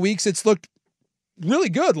last couple weeks, it's looked really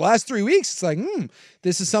good. The last 3 weeks, it's like,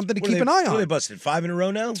 this is something to keep an eye on. They busted 5 in a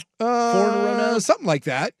row now? 4 in a row now? Something like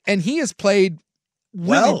that. And he has played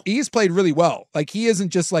well. He's played really well. Like, he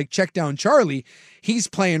isn't just like check down Charlie. He's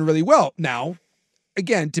playing really well. Now,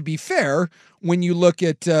 again, to be fair, when you look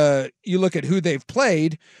at who they've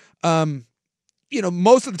played,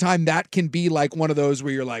 most of the time that can be like one of those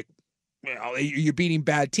where you're like, well, you're beating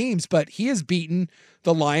bad teams, but he has beaten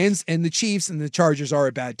the Lions and the Chiefs, and the Chargers are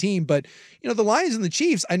a bad team. But, the Lions and the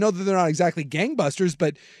Chiefs, I know that they're not exactly gangbusters,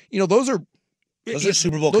 but, those are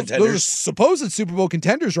Super Bowl contenders. Those are supposed Super Bowl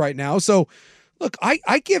contenders right now. So, look,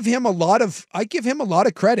 I give him a lot of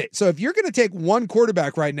credit. So if you're going to take one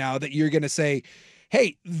quarterback right now that you're going to say,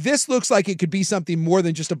 hey, this looks like it could be something more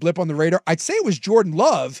than just a blip on the radar, I'd say it was Jordan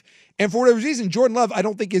Love. And for whatever reason, Jordan Love, I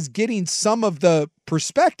don't think is getting some of the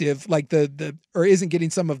perspective, like or isn't getting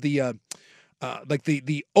some of the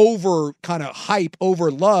the over kind of hype over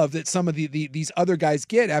Love that some of these other guys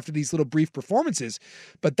get after these little brief performances.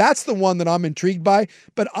 But that's the one that I'm intrigued by.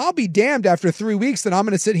 But I'll be damned after 3 weeks that I'm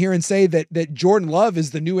going to sit here and say that Jordan Love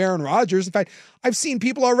is the new Aaron Rodgers. In fact, I've seen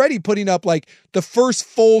people already putting up like the first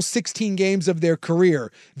full 16 games of their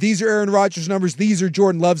career. These are Aaron Rodgers' numbers. These are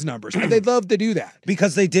Jordan Love's numbers. And they'd love to do that.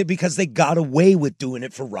 Because they got away with doing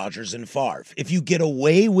it for Rodgers and Favre. If you get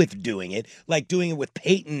away with doing it, like doing it with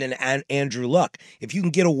Peyton and Andrew luck. If you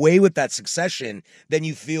can get away with that succession, then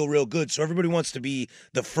you feel real good. So everybody wants to be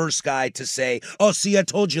the first guy to say, oh, see, I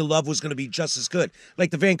told you Love was going to be just as good.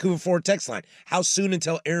 Like the Vancouver Forward text line. How soon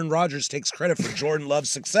until Aaron Rodgers takes credit for Jordan Love's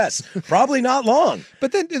success? Probably not long.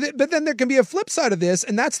 But then there can be a flip side of this,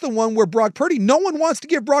 and that's the one where Brock Purdy, no one wants to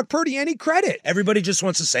give Brock Purdy any credit. Everybody just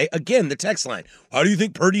wants to say, again, the text line, how do you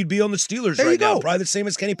think Purdy'd be on the Steelers there right now? Probably the same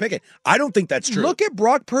as Kenny Pickett. I don't think that's true. Look at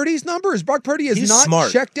Brock Purdy's numbers. Brock Purdy is not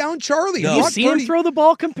smart. check down Charlie. No. You see him throw the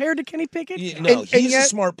ball compared to Kenny Pickett? He's a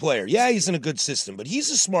smart player. Yeah, he's in a good system, but he's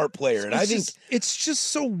a smart player. And I think it's just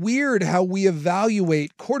so weird how we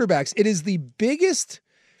evaluate quarterbacks. It is the biggest,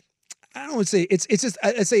 I don't want to say it's just,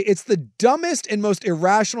 I say it's the dumbest and most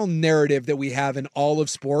irrational narrative that we have in all of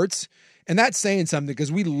sports. And that's saying something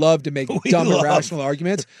because we love to make irrational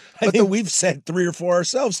arguments. I think we've said 3 or 4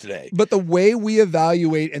 ourselves today. But the way we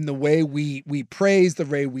evaluate and the way we praise, the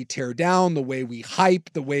way we tear down, the way we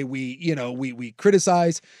hype, the way we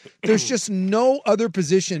criticize, there's just no other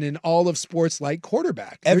position in all of sports like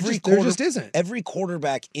quarterback. There just isn't. Every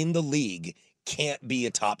quarterback in the league can't be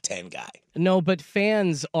a top 10 guy. No, but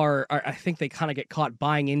fans are I think they kind of get caught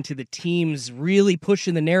buying into the teams really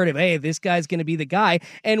pushing the narrative, hey, this guy's going to be the guy.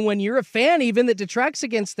 And when you're a fan even that detracts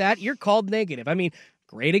against that, you're called negative. I mean,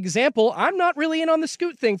 great example, I'm not really in on the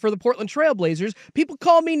Scoot thing for the Portland Trailblazers. People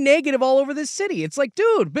call me negative all over this city. It's like,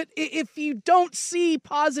 dude, but if you don't see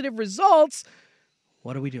positive results,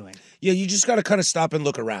 what are we doing? Yeah, you just got to kind of stop and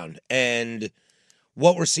look around. And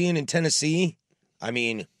what we're seeing in Tennessee, I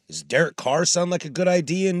mean, does Derek Carr sound like a good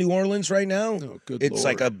idea in New Orleans right now? Oh, good It's Lord.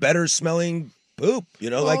 like a better smelling poop,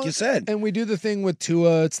 like you said. And we do the thing with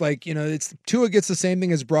Tua. It's like, it's Tua gets the same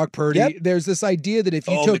thing as Brock Purdy. Yep. There's this idea that if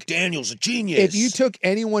you took McDaniel's a genius. If you took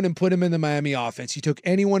anyone and put him in the Miami offense, you took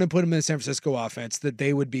anyone and put him in the San Francisco offense, that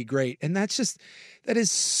they would be great. And that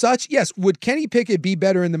is such, yes. Would Kenny Pickett be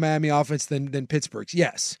better in the Miami offense than Pittsburgh's?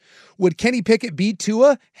 Yes. Would Kenny Pickett beat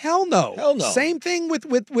Tua? Hell no. Hell no. Same thing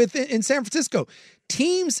with in San Francisco.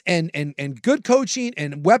 Teams and good coaching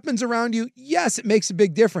and weapons around you, yes, it makes a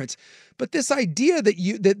big difference. But this idea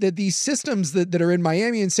that these systems that are in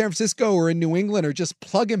Miami and San Francisco or in New England are just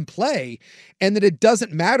plug and play, and that it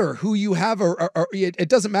doesn't matter who you have or it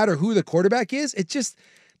doesn't matter who the quarterback is,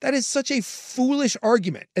 that is such a foolish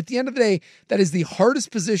argument. At the end of the day, that is the hardest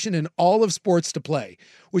position in all of sports to play,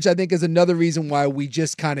 which I think is another reason why we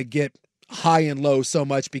just kind of get high and low so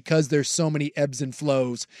much, because there's so many ebbs and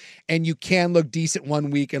flows, and you can look decent one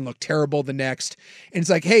week and look terrible the next. And it's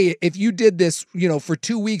like, hey, if you did this, for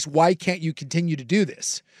 2 weeks, why can't you continue to do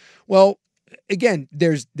this? Well, again,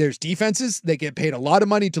 there's defenses that get paid a lot of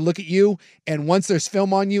money to look at you, and once there's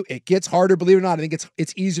film on you, it gets harder. Believe it or not, I think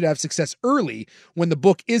it's easier to have success early when the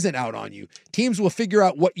book isn't out on you. Teams will figure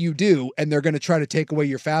out what you do, and they're going to try to take away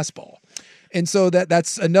your fastball. And so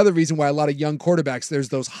that's another reason why a lot of young quarterbacks, there's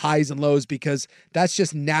those highs and lows, because that's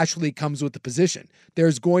just naturally comes with the position.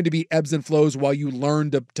 There's going to be ebbs and flows while you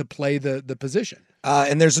learn to play the position.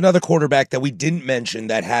 And there's another quarterback that we didn't mention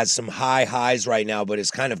that has some high highs right now, but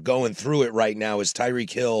is kind of going through it right now, is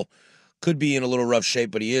Tyreek Hill. Could be in a little rough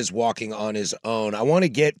shape, but he is walking on his own. I want to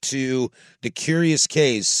get to the curious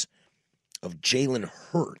case of Jalen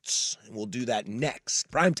Hurts, and we'll do that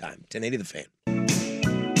next. Primetime, 1080 The Fan.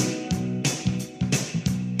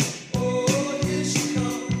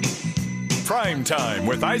 Prime Time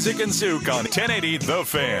with Isaac and Suke on 1080 The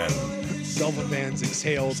Fan. Dolphin fans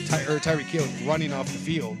exhales Tyreek Hill running off the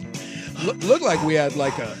field. Looked like we had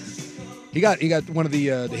he got one of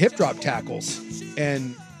the hip drop tackles,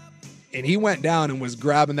 and he went down and was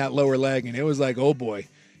grabbing that lower leg, and it was like, oh boy.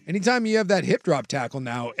 Anytime you have that hip drop tackle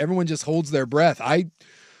now, everyone just holds their breath.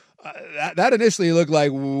 That initially looked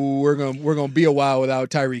like we're gonna be a while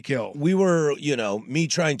without Tyreek Hill. We were, me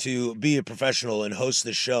trying to be a professional and host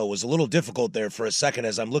the show was a little difficult there for a second,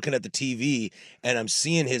 as I'm looking at the TV and I'm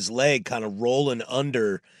seeing his leg kind of rolling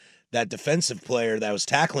under that defensive player that was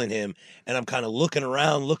tackling him, and I'm kind of looking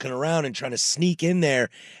around and trying to sneak in there,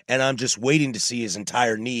 and I'm just waiting to see his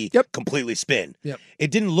entire knee completely spin. Yep.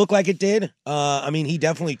 It didn't look like it did. He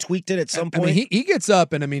definitely tweaked it at some point. He gets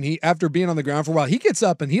up, and he after being on the ground for a while, he gets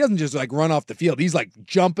up, and he doesn't just run off the field. He's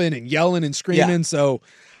jumping and yelling and screaming. Yeah. So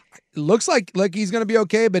it looks like he's going to be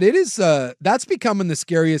okay, but it is that's becoming the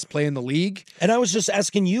scariest play in the league. And I was just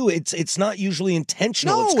asking you, it's not usually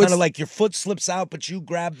intentional. No, it's kind of like your foot slips out, but you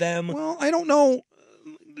grab them. Well, I don't know.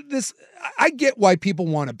 I get why people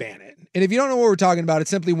want to ban it. And if you don't know what we're talking about, it's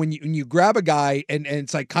simply when you grab a guy and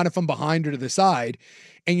it's kind of from behind or to the side,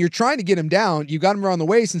 and you're trying to get him down, you got him around the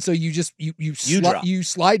waist, and so you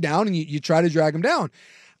slide down and you try to drag him down.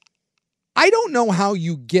 I don't know how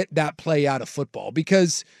you get that play out of football,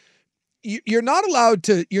 because you're not allowed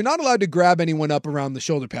to grab anyone up around the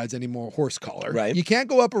shoulder pads anymore, horse collar. Right. You can't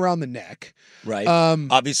go up around the neck. Right.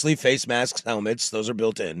 Obviously, face masks, helmets, those are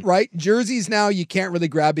built in. Right. Jerseys now you can't really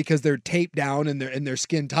grab because they're taped down and they're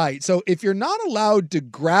skin tight. So if you're not allowed to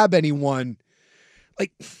grab anyone,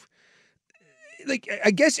 like I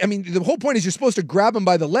guess, I mean, the whole point is you're supposed to grab them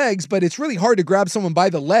by the legs, but it's really hard to grab someone by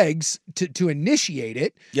the legs to initiate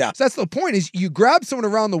it. Yeah. So that's the point, is you grab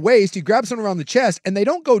someone around the waist, you grab someone around the chest, and they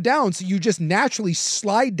don't go down, so you just naturally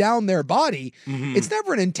slide down their body. Mhm. It's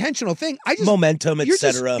never an intentional thing. Momentum,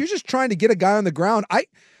 etc. You're just trying to get a guy on the ground.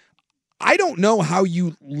 I don't know how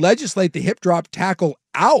you legislate the hip drop tackle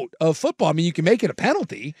out of football. I mean, you can make it a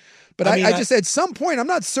penalty, but I just at some point, I'm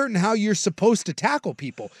not certain how you're supposed to tackle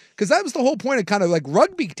people, because that was the whole point of kind of like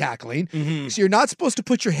rugby tackling. Mm-hmm. So you're not supposed to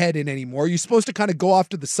put your head in anymore. You're supposed to kind of go off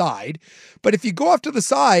to the side. But if you go off to the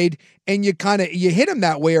side and you hit them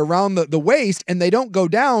that way around the waist and they don't go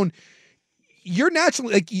down, you're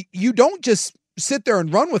naturally like, you don't just sit there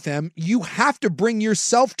and run with them. You have to bring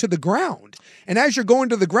yourself to the ground. And as you're going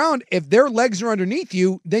to the ground, if their legs are underneath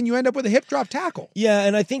you, then you end up with a hip drop tackle. Yeah,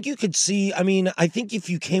 and I think you could see, I think if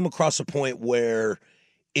you came across a point where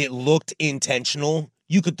it looked intentional,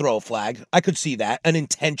 you could throw a flag. I could see that, an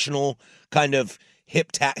intentional kind of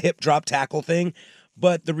hip drop tackle thing.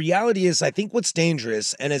 But the reality is, I think what's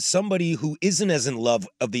dangerous, and as somebody who isn't as in love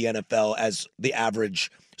of the NFL as the average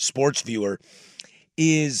sports viewer,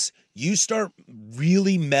 is you start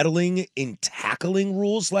really meddling in tackling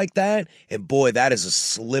rules like that, and boy, that is a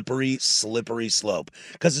slippery, slippery slope.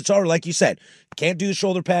 Because it's already, like you said, can't do the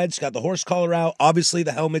shoulder pads, got the horse collar out, obviously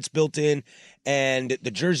the helmet's built in, and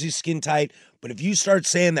the jersey's skin tight. But if you start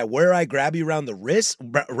saying that where I grab you around the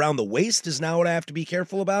waist is now what I have to be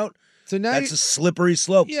careful about, so now that's a slippery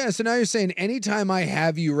slope. Yeah, so now you're saying anytime I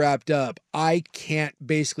have you wrapped up, I can't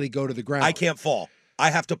basically go to the ground. I can't fall. I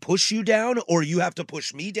have to push you down, or you have to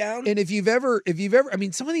push me down. And if you've ever, I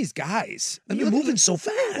mean, some of these guys, you're moving so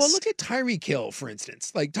fast. Well, look at Tyreek Hill, for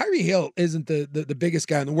instance. Like, Tyreek Hill isn't the biggest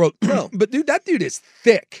guy in the world, no. But dude, that dude is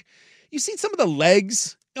thick. You seen some of the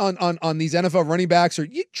legs on these NFL running backs, or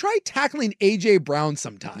you try tackling AJ Brown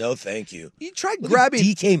sometime. No, thank you. You try grabbing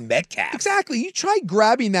DK Metcalf. Exactly. You try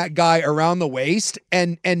grabbing that guy around the waist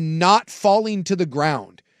and not falling to the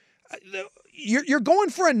ground. You're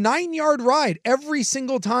going for a 9-yard ride every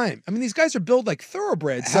single time. I mean, these guys are built like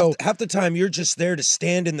thoroughbreds. So half the time you're just there to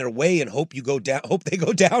stand in their way and hope you go down. Hope they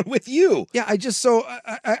go down with you. Yeah,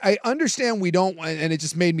 I understand we don't, and it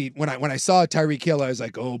just made me when I saw Tyreek Hill, I was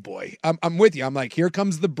like, oh boy, I'm with you. I'm like, here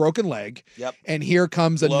comes the broken leg. Yep. And here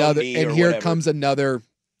comes another, and here comes another.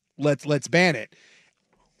 Let's ban it.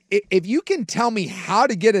 If you can tell me how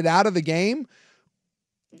to get it out of the game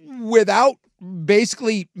without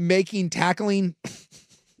basically making tackling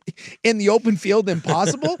in the open field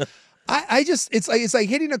impossible, it's like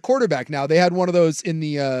hitting a quarterback. Now they had one of those in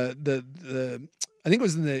the I think it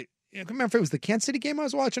was in the, I can't remember if it was the Kansas City game I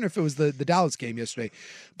was watching or if it was the Dallas game yesterday,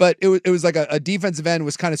 but it was like a defensive end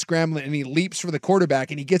was kind of scrambling and he leaps for the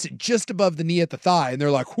quarterback and he gets it just above the knee at the thigh, and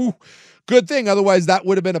they're like, whew, good thing, otherwise that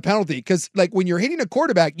would have been a penalty. Because like when you're hitting a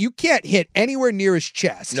quarterback, you can't hit anywhere near his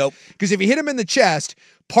chest. Nope. Because if you hit him in the chest,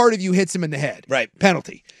 part of you hits him in the head. Right.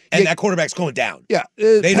 Penalty. And that quarterback's going down. Yeah.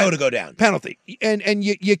 They know to go down. Penalty. And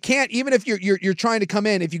you can't, even if you're trying to come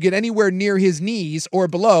in, if you get anywhere near his knees or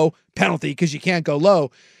below, penalty, because you can't go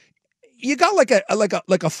low. You got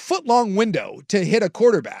like a foot long window to hit a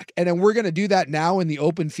quarterback. And then we're going to do that now in the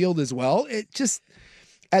open field as well. It just,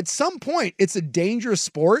 at some point, it's a dangerous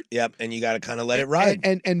sport. Yep. And you got to kind of let it ride.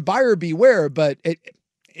 And buyer beware, but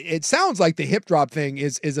it sounds like the hip drop thing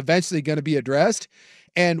is eventually going to be addressed.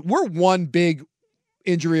 And we're one big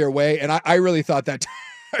injury away. And I really thought that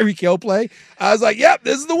Tyreek Hill play, I was like, yep,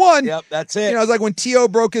 this is the one. Yep, that's it. You know, I was like, when T.O.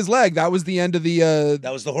 broke his leg, that was the end of the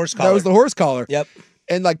that was the horse collar. That was the horse collar. Yep.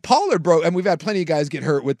 And like Pollard broke, and we've had plenty of guys get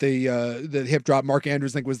hurt with the hip drop. Mark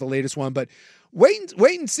Andrews, I think, was the latest one. But wait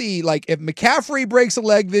and see. Like if McCaffrey breaks a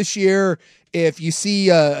leg this year, if you see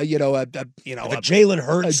if Jalen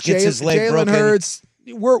Hurts gets his leg broken, Hurts,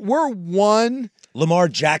 we're one. Lamar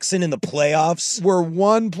Jackson in the playoffs. We're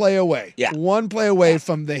one play away. Yeah. One play away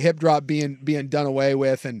from the hip drop being done away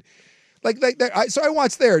with. And so I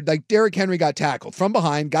watched there, like Derrick Henry got tackled from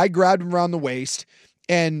behind, guy grabbed him around the waist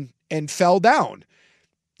and fell down.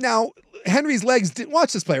 Now, Henry's legs,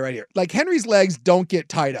 watch this play right here. Like Henry's legs don't get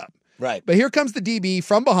tied up. Right. But here comes the DB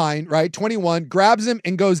from behind, right? 21, grabs him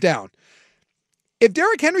and goes down. If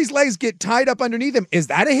Derrick Henry's legs get tied up underneath him, is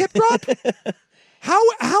that a hip drop? How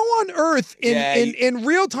on earth in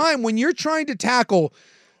real time when you're trying to tackle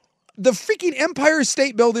the freaking Empire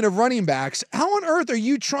State Building of running backs, how on earth are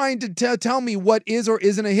you trying to tell me what is or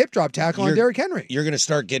isn't a hip drop tackle on Derrick Henry? You're going to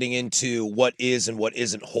start getting into what is and what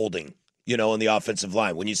isn't holding, on the offensive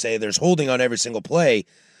line. When you say there's holding on every single play,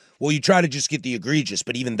 well, you try to just get the egregious,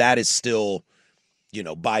 but even that is still,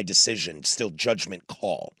 by decision, still judgment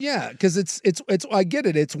call. Yeah, because it's I get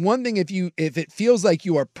it. It's one thing if it feels like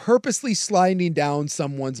you are purposely sliding down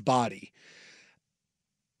someone's body,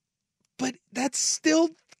 but that's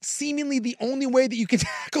still seemingly the only way that you can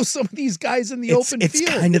tackle some of these guys in the open field. It's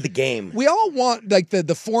kind of the game. We all want like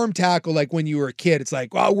the form tackle, like when you were a kid. It's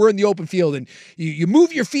like, wow, we're in the open field and you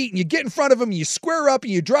move your feet and you get in front of them and you square up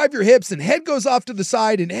and you drive your hips and head goes off to the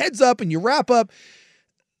side and heads up and you wrap up.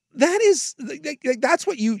 That's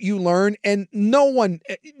what you learn, and no one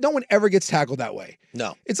ever gets tackled that way.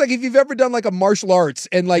 No. It's like if you've ever done like a martial arts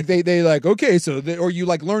and like they like, okay, so or you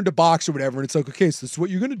like learn to box or whatever, and it's like, okay, so this is what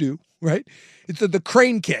you're gonna do, right? It's the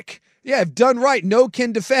crane kick. Yeah, if done right, no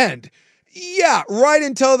can defend. Yeah, right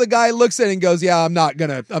until the guy looks at it and goes, yeah, I'm not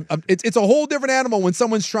gonna. It's a whole different animal when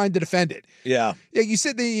someone's trying to defend it. Yeah. Yeah, you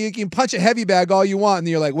sit there, you can punch a heavy bag all you want, and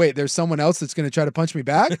you're like, wait, there's someone else that's gonna try to punch me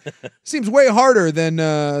back. Seems way harder than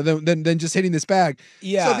just hitting this bag.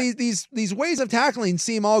 Yeah. So these ways of tackling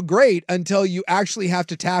seem all great until you actually have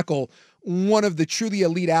to tackle one of the truly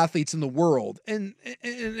elite athletes in the world, and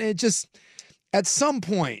it just at some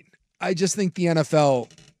point, I just think the NFL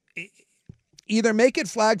either make it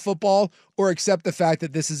flag football or accept the fact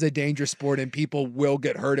that this is a dangerous sport and people will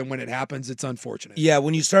get hurt, and when it happens, it's unfortunate. Yeah,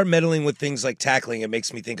 when you start meddling with things like tackling, it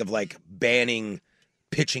makes me think of like banning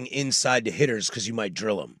pitching inside to hitters because you might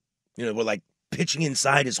drill them. We're like pitching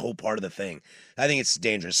inside is whole part of the thing. I think it's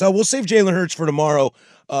dangerous. So we'll save Jalen Hurts for tomorrow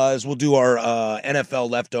as we'll do our NFL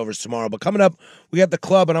leftovers tomorrow. But coming up, we have the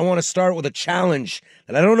club, and I want to start with a challenge,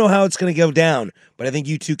 and I don't know how it's going to go down, but I think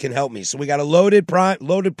you two can help me. So we got a loaded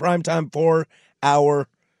primetime 4 hour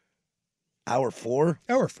 4?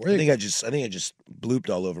 Hour 4. I think I just blooped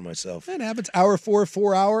all over myself. That happens. Hour 4,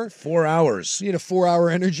 4 hour. 4 hours. You need a 4 hour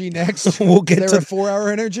energy next. We'll get to a 4 hour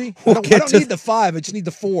energy. I don't need the 5. I just need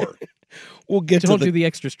the 4. We'll get Don't do the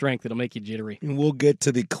extra strength. It'll make you jittery. We'll get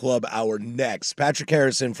to the club hour next. Patrick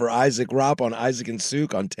Harrison for Isaac Ropp on Isaac and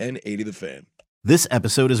Suke on 1080 The Fan. This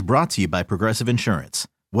episode is brought to you by Progressive Insurance.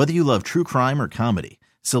 Whether you love true crime or comedy,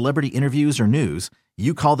 celebrity interviews or news,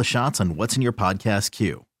 you call the shots on what's in your podcast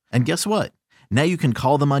queue. And guess what? Now you can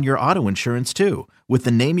call them on your auto insurance too with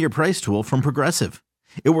the Name Your Price tool from Progressive.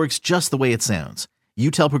 It works just the way it sounds. You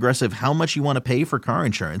tell Progressive how much you want to pay for car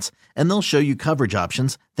insurance, and they'll show you coverage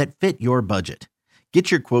options that fit your budget. Get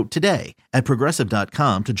your quote today at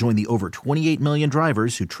Progressive.com to join the over 28 million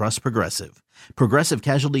drivers who trust Progressive. Progressive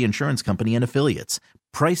Casualty Insurance Company and Affiliates.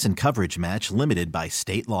 Price and coverage match limited by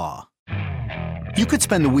state law. You could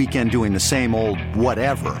spend the weekend doing the same old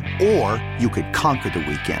whatever, or you could conquer the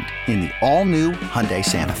weekend in the all-new Hyundai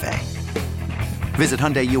Santa Fe. Visit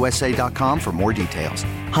HyundaiUSA.com for more details.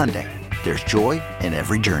 Hyundai, there's joy in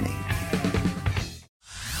every journey.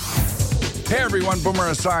 Hey everyone,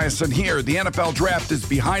 Boomer Esiason here. The NFL Draft is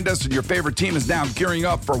behind us and your favorite team is now gearing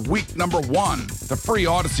up for week number 1. The free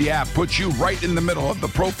Odyssey app puts you right in the middle of the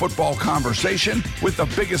pro football conversation with the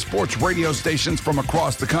biggest sports radio stations from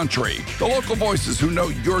across the country. The local voices who know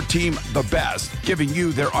your team the best, giving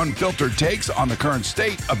you their unfiltered takes on the current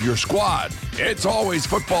state of your squad. It's always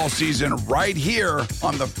football season right here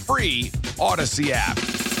on the free Odyssey app.